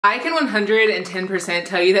I can 110%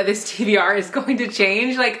 tell you that this TBR is going to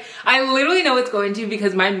change. Like, I literally know it's going to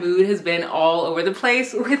because my mood has been all over the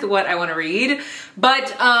place with what I want to read. But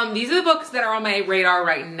these are the books that are on my radar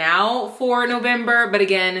right now for November. But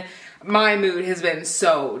again, my mood has been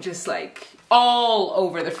so just like all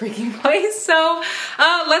over the freaking place. So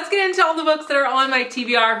let's get into all the books that are on my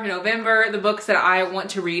TBR for November, the books that I want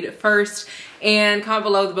to read first, and comment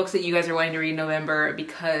below the books that you guys are wanting to read in November,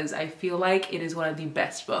 because I feel like it is one of the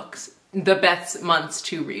best books, the best months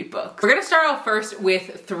to read books. We're gonna start off first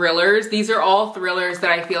with thrillers. These are all thrillers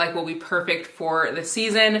that I feel like will be perfect for the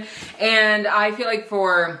season, and I feel like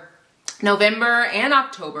for November and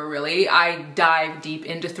October, really, I dive deep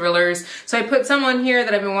into thrillers. So I put some on here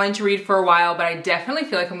that I've been wanting to read for a while, but I definitely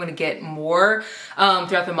feel like I'm gonna get more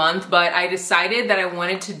throughout the month. But I decided that I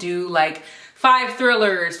wanted to do like 5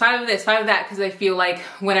 thrillers, 5 of this, 5 of that, because I feel like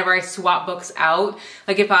whenever I swap books out,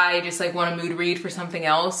 like if I just like want a mood read for something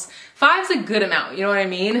else, 5's a good amount, you know what I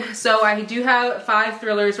mean? So I do have 5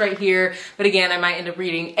 thrillers right here, but again, I might end up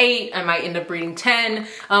reading 8, I might end up reading 10,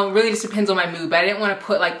 really just depends on my mood, but I didn't want to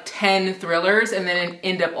put like 10 thrillers and then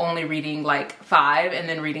end up only reading like 5 and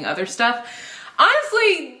then reading other stuff.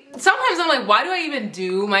 Honestly, sometimes I'm like, why do I even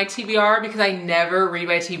do my TBR? Because I never read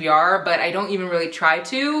my TBR, but I don't even really try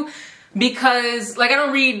to. Because like I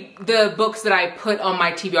don't read the books that I put on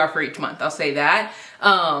my TBR for each month, I'll say that.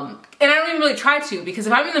 And I don't even really try to, because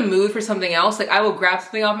if I'm in the mood for something else, like I will grab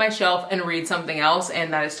something off my shelf and read something else,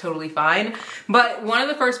 and that is totally fine. But one of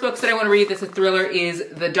the first books that I want to read that's a thriller is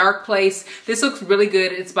The Dark Place. This looks really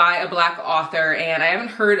good. It's by a Black author, and I haven't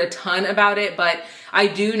heard a ton about it, but I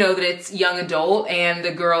do know that it's young adult, and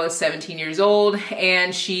the girl is 17 years old,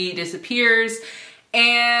 and she disappears.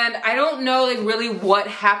 And I don't know like really what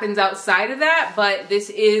happens outside of that, but this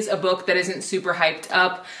is a book that isn't super hyped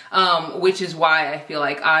up, which is why I feel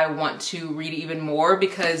like I want to read even more,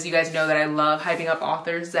 because you guys know that I love hyping up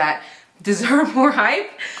authors that deserve more hype.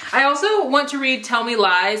 I also want to read Tell Me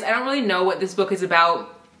Lies. I don't really know what this book is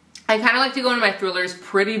about. I kind of like to go into my thrillers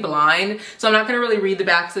pretty blind, so I'm not going to really read the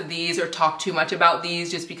backs of these or talk too much about these,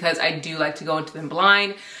 just because I do like to go into them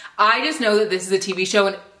blind. I just know that this is a TV show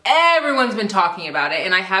and everyone's been talking about it,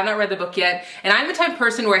 and I have not read the book yet, and I'm the type of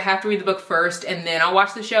person where I have to read the book first and then I'll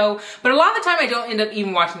watch the show, but a lot of the time I don't end up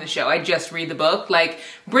even watching the show. I just read the book. Like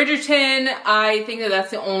Bridgerton, I think that that's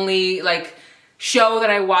the only like show that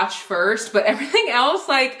I watched first, but everything else,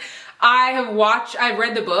 like I've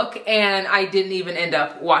read the book and I didn't even end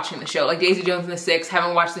up watching the show. Like Daisy Jones and the Six,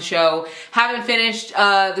 haven't watched the show, haven't finished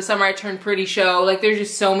The Summer I Turned Pretty show. Like there's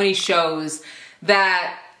just so many shows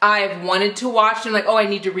that I've wanted to watch, and like, oh, I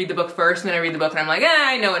need to read the book first, and then I read the book and I'm like,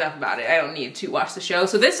 I know enough about it. I don't need to watch the show.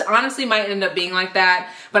 So this honestly might end up being like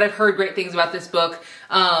that, but I've heard great things about this book.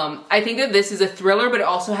 I think that this is a thriller, but it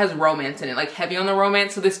also has romance in it, like heavy on the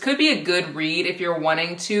romance. So this could be a good read if you're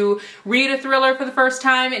wanting to read a thriller for the first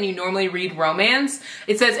time and you normally read romance.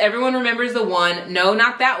 It says, everyone remembers the one, no,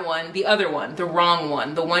 not that one, the other one, the wrong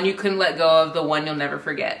one, the one you couldn't let go of, the one you'll never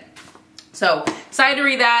forget. So excited to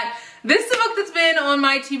read that. This is a book that's been on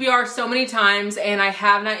my TBR so many times, and I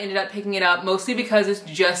have not ended up picking it up, mostly because it's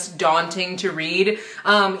just daunting to read.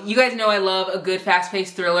 You guys know I love a good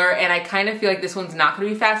fast-paced thriller, and I kind of feel like this one's not going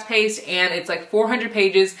to be fast-paced, and it's like 400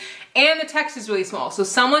 pages, and the text is really small. So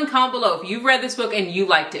someone comment below if you've read this book and you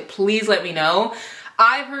liked it. Please let me know.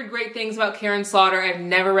 I've heard great things about Karen Slaughter. I've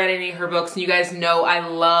never read any of her books, and you guys know I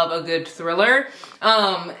love a good thriller.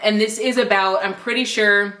 And this is about, I'm pretty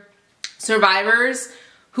sure, survivors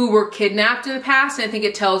who were kidnapped in the past, and I think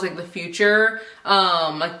it tells like the future,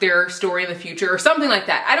 like their story in the future or something like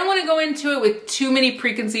that. I don't want to go into it with too many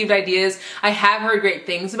preconceived ideas. I have heard great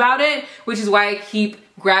things about it, which is why I keep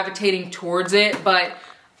gravitating towards it, but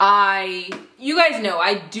you guys know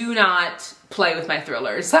I do not play with my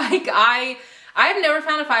thrillers. Like I've never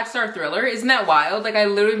found a 5-star thriller. Isn't that wild? Like I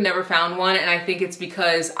literally have never found one, and I think it's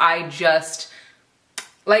because I just,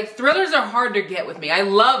 like, thrillers are hard to get with me. I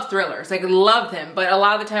love thrillers, like love them, but a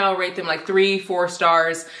lot of the time I'll rate them like 3-4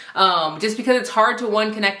 stars, just because it's hard to,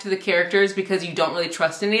 1, connect to the characters because you don't really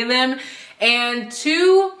trust any of them, and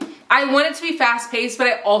 2, I want it to be fast-paced, but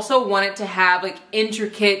I also want it to have like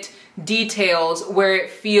intricate details where it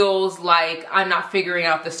feels like I'm not figuring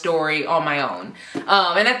out the story on my own.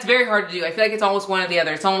 And that's very hard to do. I feel like it's almost one or the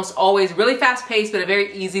other. It's almost always really fast-paced but a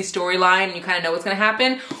very easy storyline, and you kind of know what's going to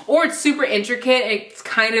happen, or it's super intricate and it's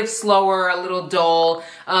kind of slower, a little dull,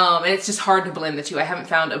 and it's just hard to blend the two. I haven't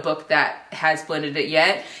found a book that has blended it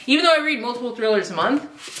yet, even though I read multiple thrillers a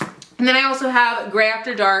month. And then I also have Gray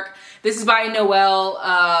After Dark. This is by Noelle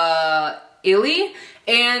Illy,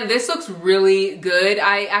 and this looks really good.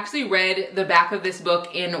 I actually read the back of this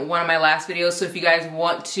book in one of my last videos, so if you guys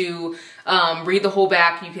want to read the whole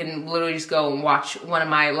back, you can literally just go and watch one of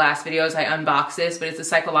my last videos. I unboxed this, but it's a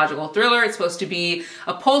psychological thriller. It's supposed to be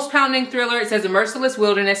a pulse-pounding thriller. It says a merciless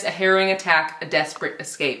wilderness, a harrowing attack, a desperate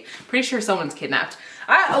escape. Pretty sure someone's kidnapped.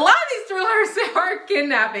 A lot of these thrillers are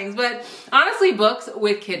kidnappings, but honestly, books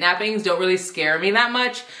with kidnappings don't really scare me that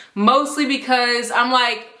much, mostly because I'm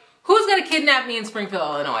like, who's gonna kidnap me in Springfield,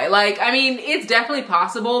 Illinois? Like, I mean, it's definitely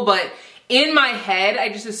possible, but in my head, I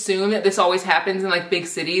just assume that this always happens in like big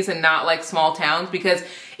cities and not like small towns, because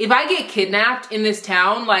if I get kidnapped in this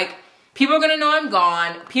town, like, people are gonna know I'm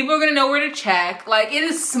gone, people are gonna know where to check, like, it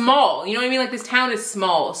is small, you know what I mean? Like, this town is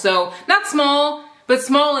small, so, not small, but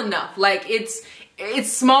small enough, like, it's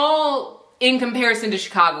small in comparison to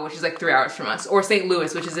Chicago, which is like 3 hours from us, or St.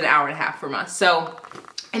 Louis, which is an hour and a half from us. So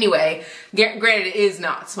anyway, granted, it is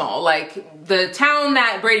not small. Like, the town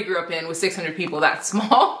that Brady grew up in was 600 people, that's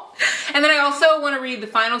small. And then I also want to read The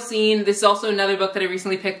Final Scene. This is also another book that I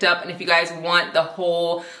recently picked up, and if you guys want the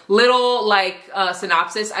whole little like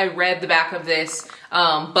synopsis, I read the back of this,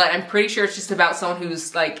 but I'm pretty sure it's just about someone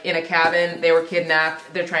who's like in a cabin, they were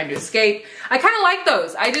kidnapped, they're trying to escape. I kind of like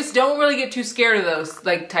those. I just don't really get too scared of those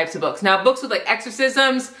like types of books. Now, books with like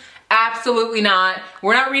exorcisms, absolutely not.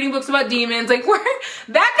 We're not reading books about demons. Like, that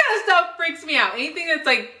kind of stuff freaks me out. Anything that's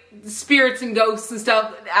like spirits and ghosts and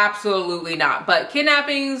stuff, absolutely not. But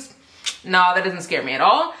kidnappings, no, that doesn't scare me at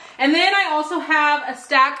all. And then I also have a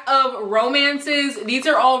stack of romances. These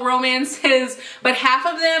are all romances, but half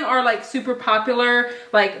of them are like super popular,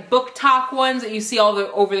 like book talk ones that you see all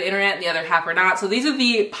over the internet, and the other half are not. So these are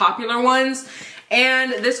the popular ones.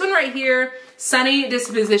 And this one right here, Sunny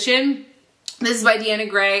Disposition. This is by Deanna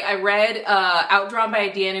Gray. I read Outdrawn by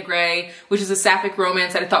Deanna Gray, which is a sapphic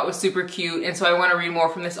romance that I thought was super cute, and so I want to read more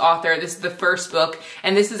from this author. This is the first book,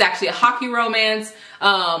 and this is actually a hockey romance,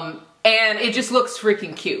 and it just looks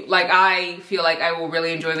freaking cute. Like, I feel like I will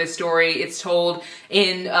really enjoy this story. It's told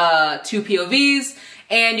in 2 POVs,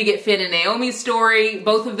 and you get Finn and Naomi's story,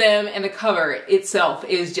 both of them, and the cover itself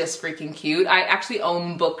is just freaking cute. I actually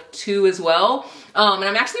own book 2 as well, and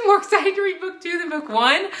I'm actually more excited to read book 2 than book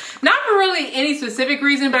 1. Not for really any specific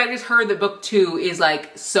reason, but I just heard that book 2 is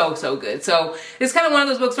like so good. So it's kind of one of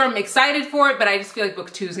those books where I'm excited for it, but I just feel like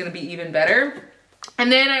book 2 is gonna be even better.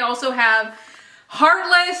 And then I also have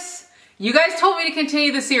Heartless. You guys told me to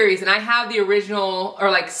continue the series, and I have the original,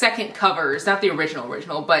 or like second covers, not the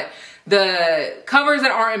original, but the covers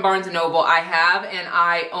that aren't in Barnes & Noble I have, and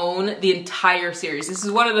I own the entire series. This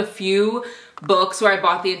is one of the few books where I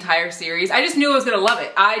bought the entire series. I just knew I was gonna love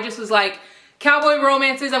it. I just was like, cowboy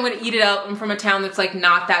romances, I'm gonna eat it up. I'm from a town that's like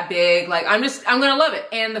not that big. Like, I'm gonna love it.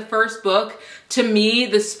 And the first book, to me,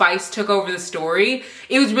 the spice took over the story.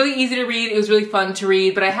 It was really easy to read. It was really fun to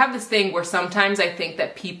read. But I have this thing where sometimes I think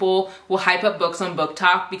that people will hype up books on Book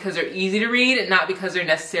Talk because they're easy to read and not because they're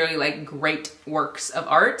necessarily like great works of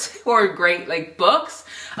art or great like books.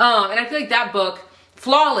 And I feel like that book,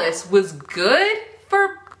 Flawless, was good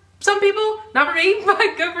for some people, not for me, but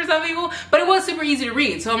good for some people, but it was super easy to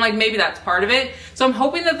read. So I'm like, maybe that's part of it. So I'm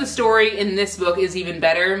hoping that the story in this book is even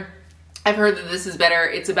better. I've heard that this is better.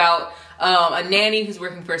 It's about a nanny who's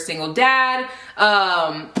working for a single dad.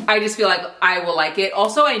 I just feel like I will like it.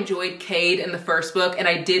 Also, I enjoyed Cade in the first book, and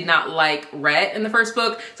I did not like Rhett in the first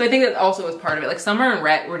book. So I think that also was part of it. Like, Summer and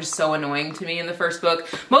Rhett were just so annoying to me in the first book,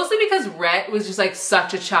 mostly because Rhett was just like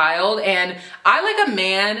such a child, and I like a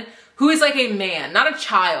man who is like a man, not a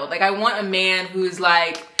child. Like, I want a man who's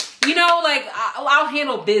like, you know, like, I'll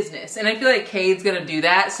handle business. And I feel like Cade's gonna do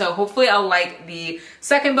that. So hopefully I'll like the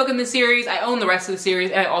second book in the series. I own the rest of the series,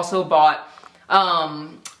 and I also bought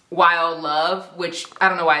Wild Love, which I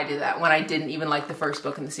don't know why I did that when I didn't even like the first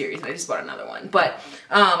book in the series, and I just bought another one. But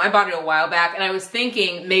I bought it a while back, and I was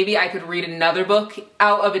thinking maybe I could read another book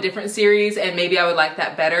out of a different series, and maybe I would like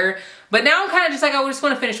that better. But now I'm kind of just like, I just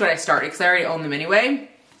want to finish what I started, because I already own them anyway.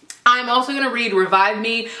 I'm also gonna read Revive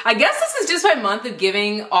Me. I guess this is just my month of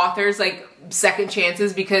giving authors like second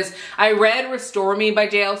chances, because I read Restore Me by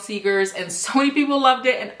J.L. Seegers, and so many people loved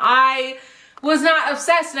it, and I was not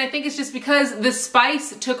obsessed, and I think it's just because the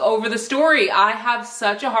spice took over the story. I have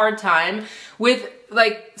such a hard time with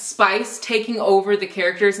like spice taking over the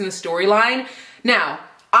characters in the storyline. Now,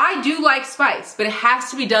 I do like spice, but it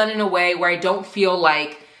has to be done in a way where I don't feel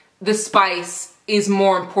like the spice is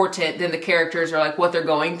more important than the characters or like what they're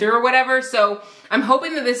going through or whatever. So I'm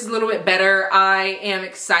hoping that this is a little bit better. I am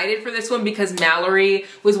excited for this one because Mallory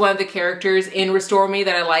was one of the characters in Restore Me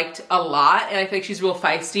that I liked a lot, and I think she's real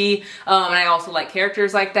feisty, and I also like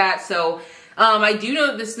characters like that. So I do know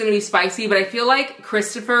that this is gonna be spicy, but I feel like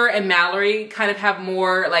Christopher and Mallory kind of have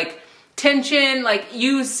more like tension. Like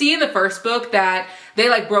you see in the first book that they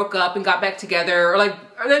like broke up and got back together, or like,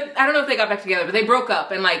 I don't know if they got back together, but they broke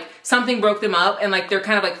up and like something broke them up, and like they're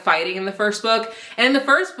kind of like fighting in the first book. And in the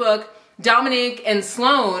first book, Dominic and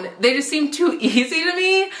Sloane, they just seemed too easy to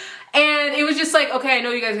me. And it was just like, okay, I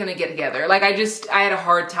know you guys are gonna get together. Like I had a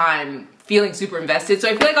hard time feeling super invested. So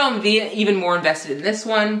I feel like I'll be even more invested in this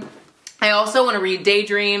one. I also want to read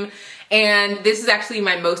Daydream. And this is actually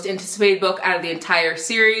my most anticipated book out of the entire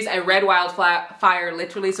series. I read Wildfire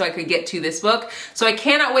literally so I could get to this book. So I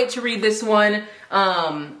cannot wait to read this one.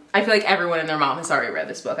 I feel like everyone and their mom has already read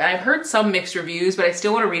this book. And I've heard some mixed reviews, but I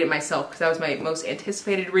still want to read it myself because that was my most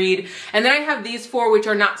anticipated read. And then I have these four, which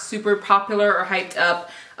are not super popular or hyped up,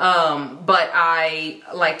 but I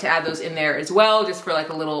like to add those in there as well, just for like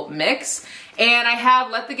a little mix. And I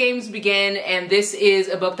have Let the Games Begin, and this is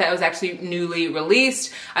a book that was actually newly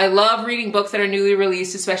released. I love reading books that are newly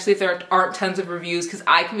released, especially if there aren't tons of reviews, because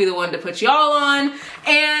I can be the one to put y'all on.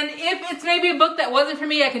 And if it's maybe a book that wasn't for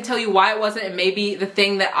me, I can tell you why it wasn't, and maybe the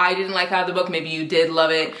thing that I didn't like out of the book, maybe you did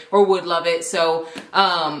love it or would love it. So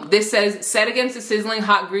this says, set against a sizzling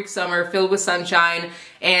hot Greek summer filled with sunshine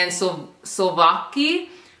and Slovakia,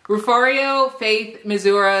 Rufario Faith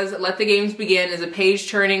Misura's Let the Games Begin is a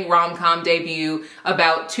page-turning rom-com debut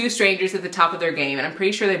about two strangers at the top of their game, and I'm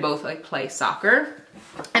pretty sure they both like play soccer.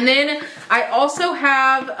 And then I also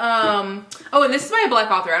have, oh, and this is by a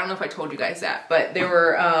Black author. I don't know if I told you guys that, but they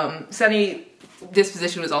were, Sunny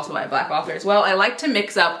Disposition was also by a Black author as well. I like to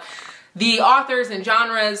mix up the authors and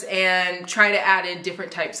genres and try to add in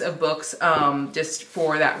different types of books just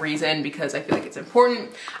for that reason, because I feel like it's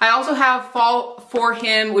important. I also have Fall for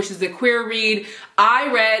Him, which is the queer read.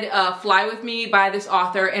 I read Fly With Me by this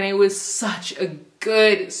author, and it was such a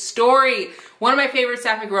good story. One of my favorite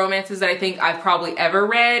sapphic romances that I think I've probably ever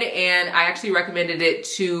read, and I actually recommended it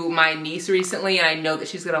to my niece recently, and I know that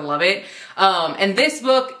she's gonna love it. And this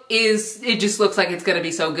book it just looks like it's gonna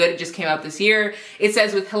be so good. It just came out this year. It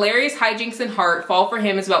says, with hilarious hijinks and heart, Fall for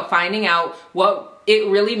Him is about finding out what it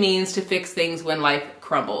really means to fix things when life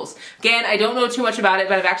crumbles. Again, I don't know too much about it,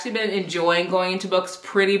 but I've actually been enjoying going into books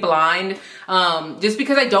pretty blind, just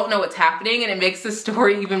because I don't know what's happening, and it makes the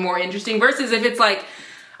story even more interesting, versus if it's like,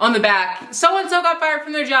 on the back, so-and-so got fired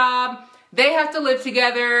from their job, they have to live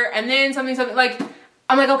together, and then something, like,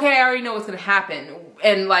 I'm like, okay, I already know what's gonna happen.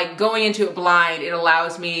 And like going into it blind, it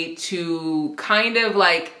allows me to kind of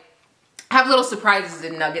like have little surprises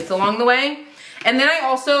and nuggets along the way. And then I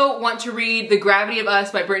also want to read The Gravity of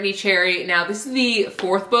Us by Brittany Cherry. Now, this is the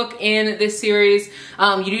fourth book in this series.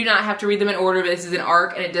 You do not have to read them in order, but this is an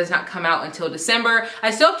arc, and it does not come out until December. I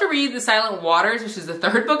still have to read The Silent Waters, which is the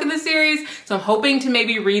third book in the series, so I'm hoping to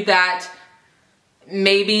maybe read that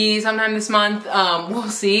maybe sometime this month. We'll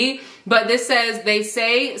see. But this says, they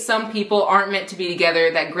say some people aren't meant to be together,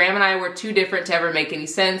 that Graham and I were too different to ever make any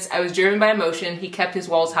sense. I was driven by emotion, he kept his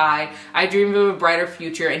walls high. I dreamed of a brighter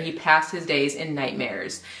future, and he passed his days in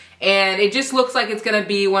nightmares. And it just looks like it's gonna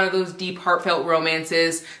be one of those deep, heartfelt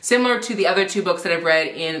romances, similar to the other two books that I've read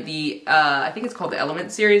in the, I think it's called the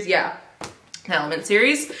Element series. Yeah, the Element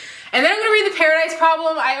series. And then I'm gonna read The Paradise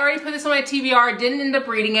Problem. I already put this on my TBR, didn't end up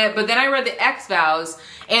reading it, but then I read The X-Vows,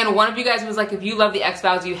 and one of you guys was like, if you love The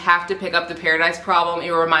X-Vows, you have to pick up The Paradise Problem.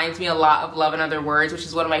 It reminds me a lot of Love and Other Words, which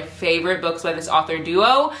is one of my favorite books by this author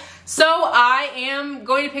duo. So I am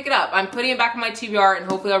going to pick it up. I'm putting it back in my TBR, and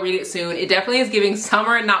hopefully I'll read it soon. It definitely is giving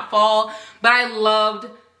summer and not fall, but I loved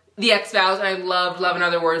The X-Vows, and I loved Love and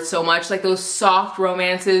Other Words so much. Like, those soft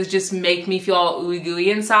romances just make me feel all ooey gooey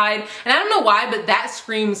inside. And I don't know why, but that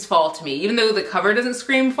screams fall to me. Even though the cover doesn't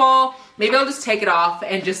scream fall, maybe I'll just take it off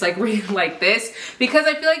and just like read it like this, because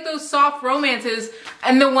I feel like those soft romances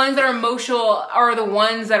and the ones that are emotional are the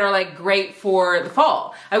ones that are like great for the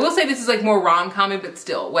fall. I will say this is like more rom-com, but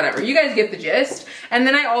still, whatever. You guys get the gist. And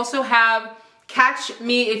then I also have Catch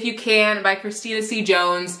Me If You Can by Christina C.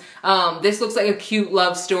 Jones. This looks like a cute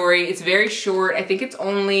love story. It's very short. I think it's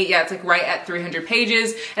only, yeah, it's like right at 300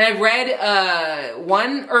 pages. And I've read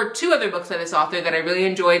one or two other books by this author that I really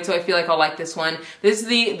enjoyed, so I feel like I'll like this one. This is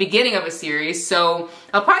the beginning of a series, so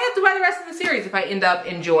I'll probably have to buy the rest of the series if I end up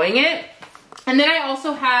enjoying it. And then I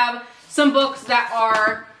also have some books that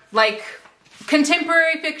are like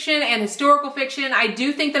contemporary fiction and historical fiction. I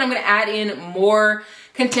do think that I'm going to add in more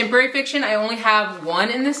Contemporary fiction, I only have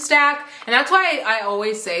one in this stack, and that's why I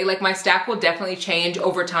always say like my stack will definitely change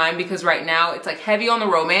over time, because right now it's like heavy on the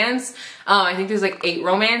romance. I think there's like 8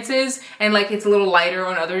 romances, and like it's a little lighter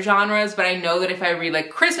on other genres, but I know that if I read like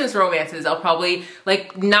Christmas romances, I'll probably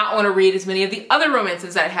like not want to read as many of the other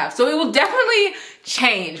romances that I have. So it will definitely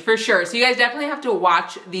change for sure. So you guys definitely have to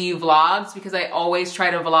watch the vlogs, because I always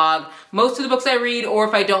try to vlog most of the books I read, or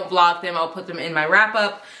if I don't vlog them, I'll put them in my wrap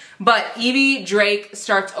up. But Evie Drake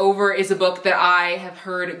Starts Over is a book that I have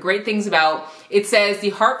heard great things about. It says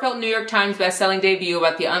the heartfelt New York Times bestselling debut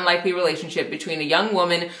about the unlikely relationship between a young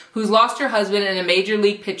woman who's lost her husband and a major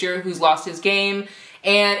league pitcher who's lost his game.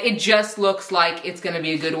 And it just looks like it's gonna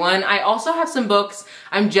be a good one. I also have some books,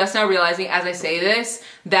 I'm just now realizing as I say this,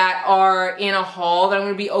 that are in a haul that I'm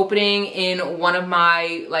gonna be opening in one of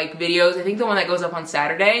my like videos. I think the one that goes up on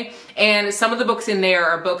Saturday. And some of the books in there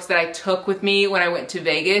are books that I took with me when I went to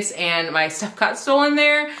Vegas and my stuff got stolen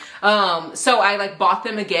there. So I like bought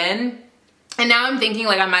them again. And now I'm thinking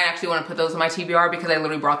like I might actually want to put those on my TBR, because I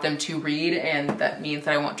literally brought them to read, and that means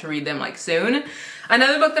that I want to read them like soon.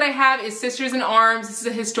 Another book that I have is Sisters in Arms. This is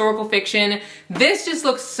a historical fiction. This just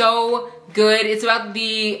looks so good. It's about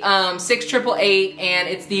the 688, and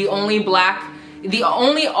it's the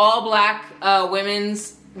only all black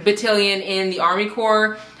women's battalion in the Army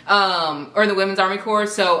Corps. Or the Women's Army Corps.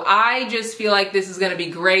 So I just feel like this is going to be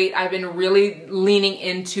great. I've been really leaning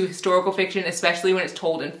into historical fiction, especially when it's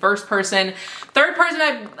told in first person. Third person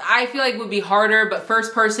I feel like would be harder, but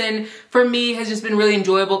first person for me has just been really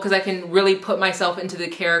enjoyable, because I can really put myself into the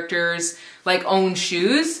characters' like own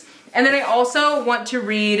shoes. And then I also want to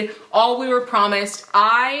read All We Were Promised.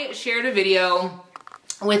 I shared a video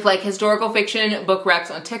with like historical fiction book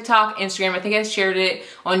recs on TikTok, Instagram. I think I shared it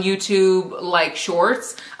on YouTube, like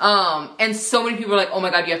shorts. And so many people are like, oh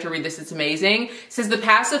my God, you have to read this, it's amazing. It says the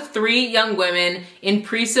past of 3 young women in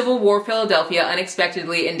pre-Civil War Philadelphia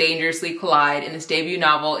unexpectedly and dangerously collide in this debut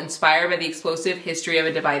novel inspired by the explosive history of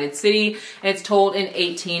a divided city. And it's told in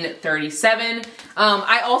 1837.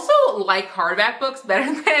 I also like hardback books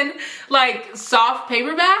better than like soft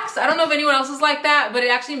paperbacks. I don't know if anyone else is like that, but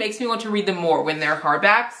it actually makes me want to read them more when they're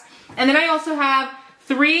hardbacks. And then I also have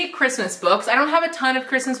 3 Christmas books. I don't have a ton of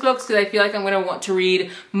Christmas books, because I feel like I'm going to want to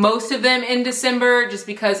read most of them in December, just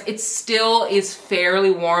because it still is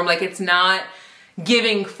fairly warm. Like it's not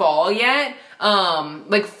giving fall yet.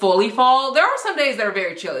 Like fully fall. There are some days that are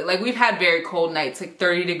very chilly. Like we've had very cold nights, like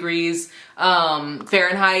 30 degrees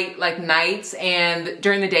Fahrenheit like nights, and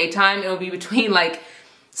during the daytime it'll be between like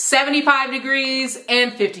 75 degrees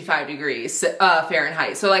and 55 degrees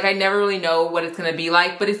Fahrenheit. So like I never really know what it's gonna be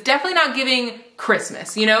like, but it's definitely not giving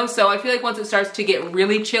Christmas, you know? So I feel like once it starts to get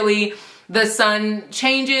really chilly, the sun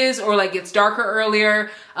changes or like gets darker earlier,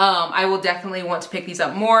 I will definitely want to pick these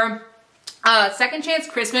up more. Second Chance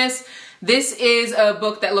Christmas. This is a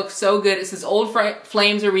book that looks so good. It says old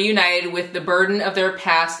flames are reunited with the burden of their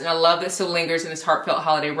past and a love that still lingers in this heartfelt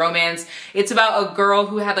holiday romance. It's about a girl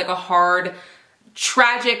who had like a hard,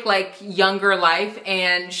 tragic like younger life,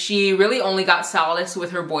 and she really only got solace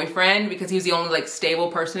with her boyfriend because he was the only like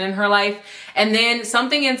stable person in her life. And then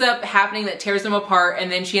something ends up happening that tears them apart,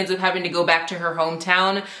 and then she ends up having to go back to her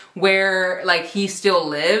hometown where like he still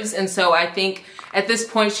lives. And so I think at this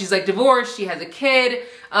point she's like divorced, she has a kid,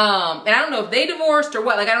 and I don't know if they divorced or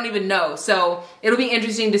what, like I don't even know. So it'll be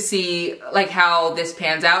interesting to see like how this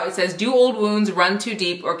pans out. It says, do old wounds run too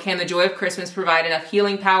deep, or can the joy of Christmas provide enough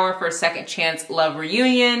healing power for a second chance love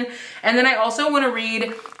reunion? And then I also want to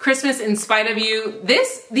read Christmas in Spite of You.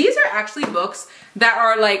 These are actually books that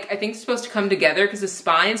are like, I think supposed to come together because the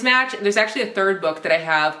spines match. There's actually a third book that I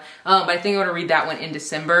have, but I think I want to read that one in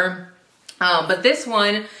December. But this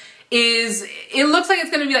one is, it looks like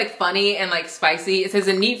it's gonna be like funny and like spicy. It says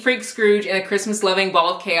a neat freak Scrooge and a Christmas loving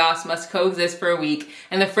ball of chaos must coexist for a week,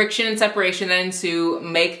 and the friction and separation that ensue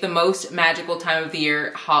make the most magical time of the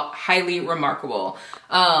year highly remarkable.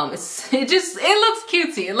 It looks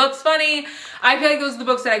cutesy, it looks funny. I feel like those are the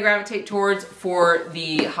books that I gravitate towards for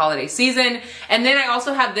the holiday season. And then I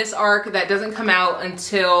also have this arc that doesn't come out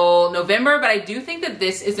until November, but I do think that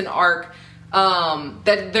this is an arc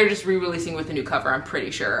that they're just re-releasing with a new cover, I'm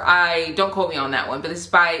pretty sure. Don't quote me on that one, but this is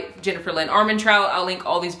by Jennifer Lynn Armentrout. I'll link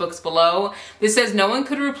all these books below. This says, no one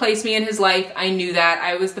could replace me in his life. I knew that.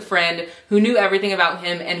 I was the friend who knew everything about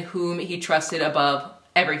him and whom he trusted above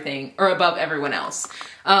everything, or above everyone else.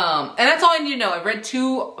 And that's all I need to know. I've read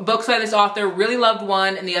 2 books by this author, really loved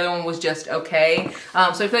one, and the other one was just okay.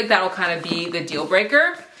 So I feel like that'll kind of be the deal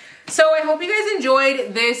breaker. So I hope you guys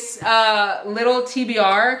enjoyed this little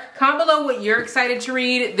TBR. Comment below what you're excited to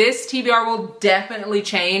read. This TBR will definitely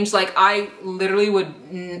change. Like I literally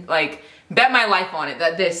would like bet my life on it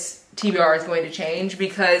that this TBR is going to change,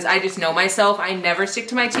 because I just know myself. I never stick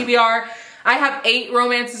to my TBR. I have 8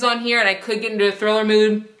 romances on here, and I could get into a thriller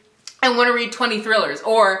mood and want to read 20 thrillers,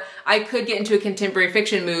 or I could get into a contemporary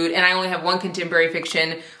fiction mood and I only have 1 contemporary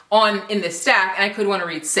fiction in this stack, and I could want to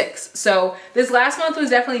read 6. So this last month was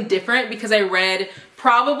definitely different because I read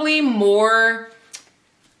probably more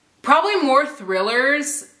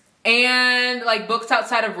thrillers and like books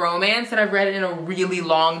outside of romance that I've read in a really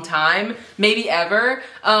long time, maybe ever.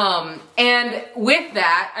 And with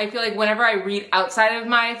that, I feel like whenever I read outside of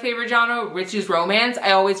my favorite genre, which is romance,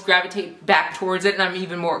 I always gravitate back towards it, and I'm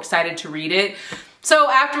even more excited to read it.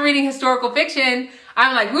 So after reading historical fiction,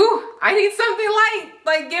 I'm like, whoo, I need something light,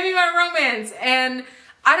 like give me my romance. And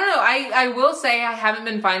I don't know, I will say I haven't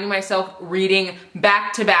been finding myself reading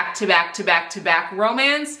back to back to back to back to back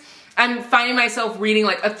romance. I'm finding myself reading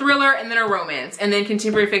like a thriller and then a romance, and then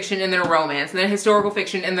contemporary fiction and then a romance, and then historical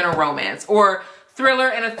fiction and then a romance, or thriller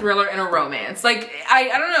and a romance. Like, I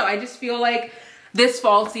don't know, I just feel like this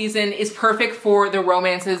fall season is perfect for the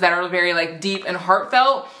romances that are very like deep and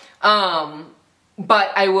heartfelt.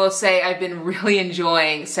 But I will say I've been really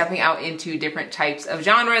enjoying stepping out into different types of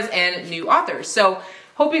genres and new authors. So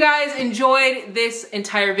hope you guys enjoyed this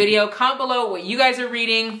entire video. Comment below what you guys are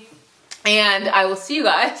reading, and I will see you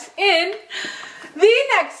guys in the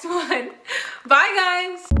next one.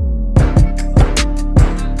 Bye, guys.